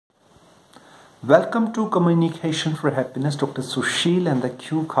Welcome to Communication for Happiness, Dr. Sushil, and the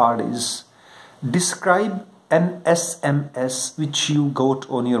cue card is describe an SMS which you got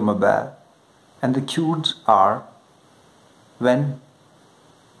on your mobile, and the cues are when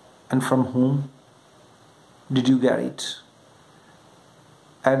and from whom did you get it,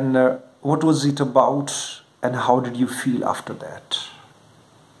 and what was it about, and how did you feel after that.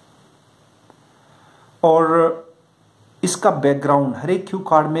 और इसका background, हर एक Q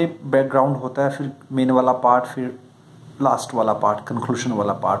card में background होता है, फिर main वाला part, फिर last वाला पार्ट, कंक्लूजन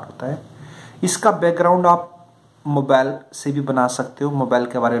वाला पार्ट होता है। इसका बैकग्राउंड आप मोबाइल से भी बना सकते हो, मोबाइल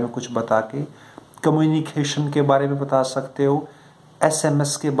के बारे में कुछ बता के, कम्युनिकेशन के बारे में बता सकते हो,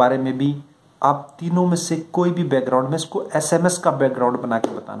 एसएमएस के बारे में भी। आप तीनों में से कोई भी बैकग्राउंड, में इसको एसएमएस का बैकग्राउंड बना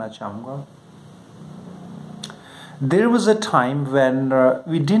के बताना चाहूँगा। There was a time when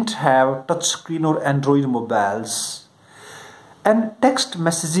we didn't have touch screen or Android mobiles, and text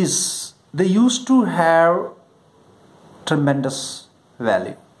messages, they used to have tremendous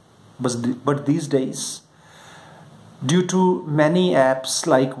value. But these days, due to many apps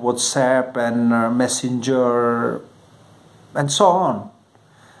like WhatsApp and Messenger and so on,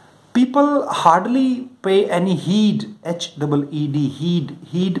 people hardly pay any heed, H-E-E-D,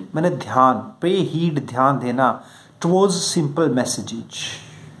 heed मैंने ध्यान, pay heed, ध्यान देना towards simple messages.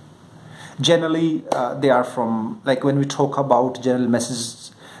 Generally, they are from, like when we talk about general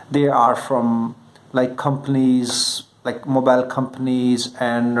messages, they are from like companies, like mobile companies,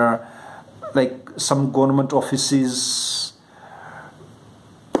 and like some government offices,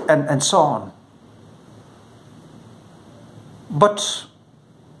 and so on. But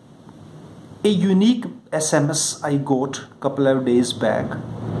a unique SMS I got a couple of days back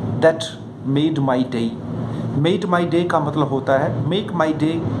that made my day. Made my day का मतलब होता है, make my day,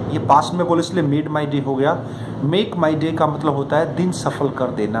 ये past में बोले इसलिए made my day हो गया। मेक माई डे का मतलब होता है दिन सफल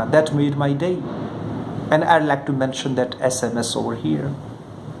कर देना, that made my day, and I like to mention that SMS over here.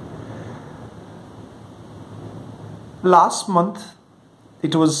 Last month,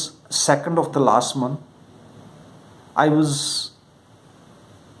 it was 2nd of the last month, I was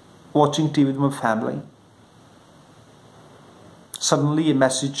watching TV with my family. Suddenly a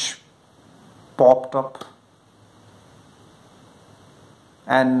message popped up,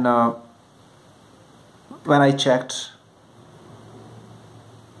 and when I checked,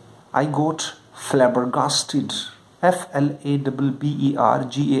 I got flabbergasted.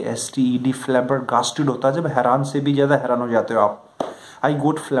 Flabbergasted, flabbergasted होता है जब हैरान से भी ज़्यादा हैरान हो जाते हो आप। I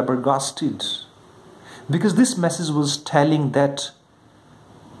got flabbergasted because this message was telling that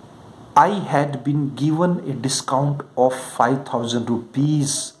I had been given a discount of 5,000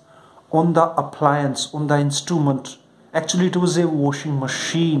 rupees on the appliance, on the instrument. Actually, it was a washing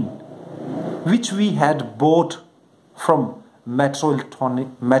machine which we had bought from Metro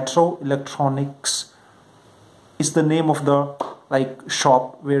Electronics is the name of the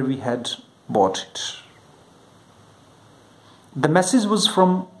shop where we had bought it. The message was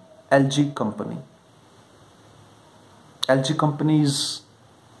from LG company. LG company is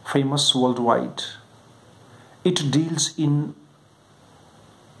famous worldwide. It deals in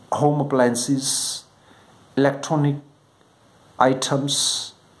home appliances, electronic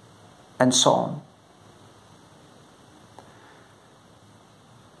items, and so on.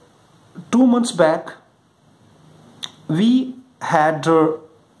 2 months back, we had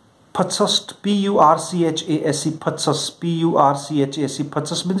purchased, P-U-R-C-H-A-S-E, purchase, P-U-R-C-H-A-S-E,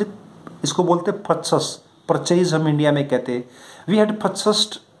 purchase means इसको बोलते purchase, purchase हम India में कहते हैं। We had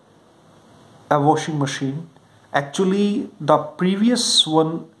purchased a washing machine. Actually, the previous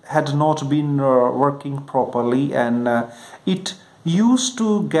one had not been working properly, and it used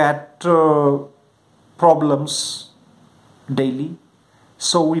to get problems daily.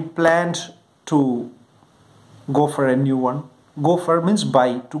 So we planned to go for a new one. Go for means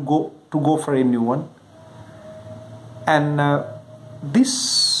buy, to go for a new one. And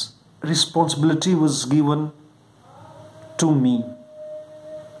this responsibility was given to me.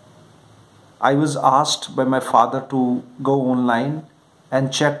 I was asked by my father to go online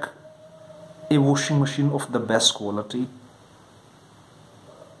and check a washing machine of the best quality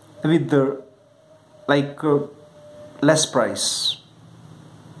with the less price.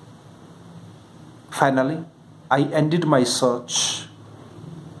 Finally, I ended my search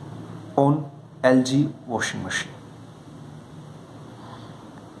on LG washing machine,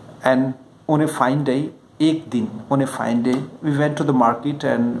 and on a fine day, we went to the market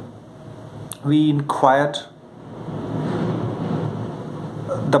and we inquired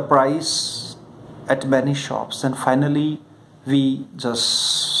the price at many shops, and finally we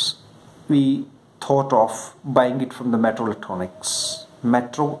thought of buying it from the Metro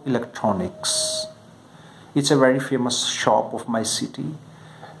Electronics. It's a very famous shop of my city.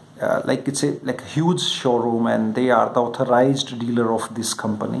 Like it's a huge showroom, and they are the authorized dealer of this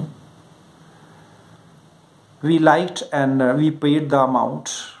company. We liked and we paid the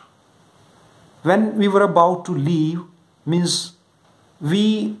amount. When we were about to leave, means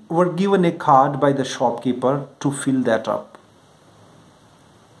we were given a card by the shopkeeper to fill that up.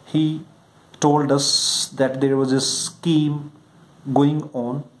 He told us that there was a scheme going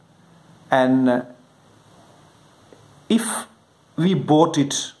on, and if we bought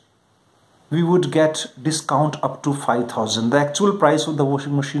it, we would get discount up to 5,000. The actual price of the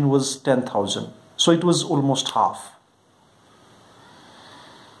washing machine was 10,000. So it was almost half.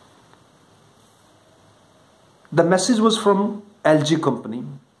 The message was from LG company.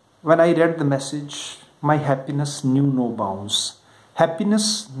 When I read the message, my happiness knew no bounds.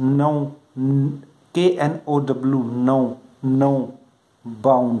 Happiness, no, K-N-O-W, no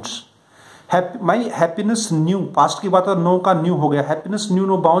bounds. My happiness knew, past की बात है, no का new हो गया. Happiness knew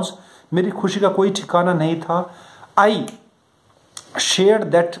no bounds. मेरी खुशी का कोई ठिकाना नहीं था. I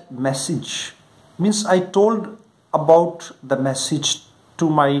shared that message. Means I told about the message to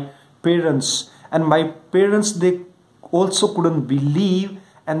my parents, and my parents, they also couldn't believe.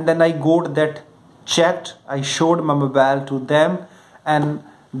 And then I got that chat. I showed my mobile to them, and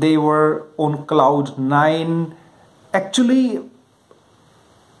they were on cloud 9. Actually,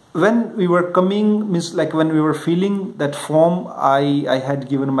 when we were coming, means like when we were filling that form, I had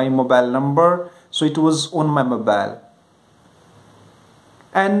given my mobile number, so it was on my mobile.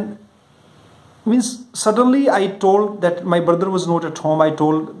 And means suddenly I told that my brother was not at home. I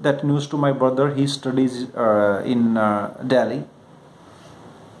told that news to my brother. He studies in Delhi.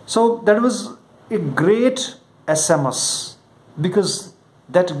 So that was a great SMS, because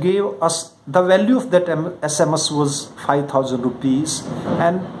that gave us, the value of that SMS was 5,000 rupees,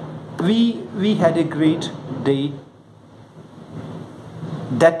 and we had a great day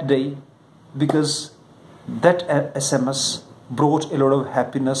that day, because that SMS brought a lot of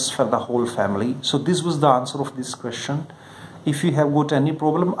happiness for the whole family. So this was the answer of this question. If you have got any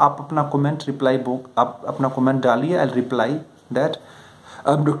problem, आप अपना comment reply book, आप अपना comment डालिए, I'll reply that.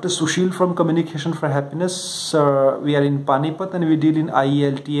 I'm Dr. Sushil from Communication for Happiness. We are in Panipat, and we deal in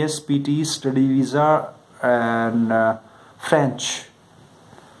IELTS, PT, study visa, and French.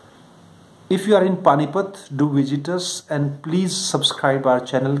 If you are in Panipat, do visit us, and please subscribe our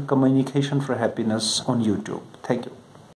channel Communication for Happiness on YouTube. Thank you.